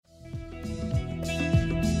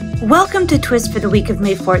Welcome to Twist for the week of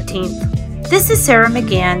May 14th. This is Sarah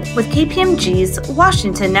McGann with KPMG's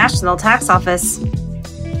Washington National Tax Office.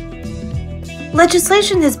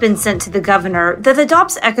 Legislation has been sent to the governor that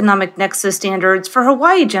adopts economic nexus standards for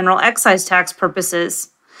Hawaii general excise tax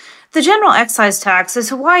purposes. The general excise tax is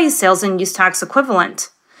Hawaii's sales and use tax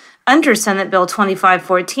equivalent. Under Senate Bill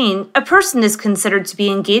 2514, a person is considered to be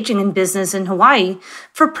engaging in business in Hawaii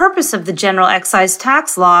for purpose of the general excise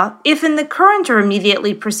tax law if in the current or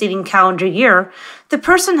immediately preceding calendar year, the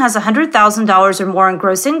person has $100,000 or more in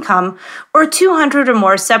gross income or 200 or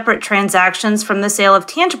more separate transactions from the sale of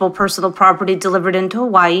tangible personal property delivered into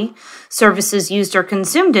Hawaii, services used or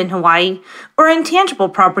consumed in Hawaii, or intangible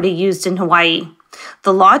property used in Hawaii.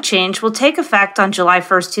 The law change will take effect on July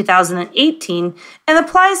 1, 2018 and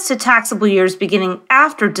applies to taxable years beginning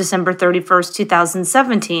after December 31,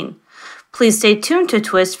 2017. Please stay tuned to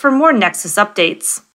Twist for more Nexus updates.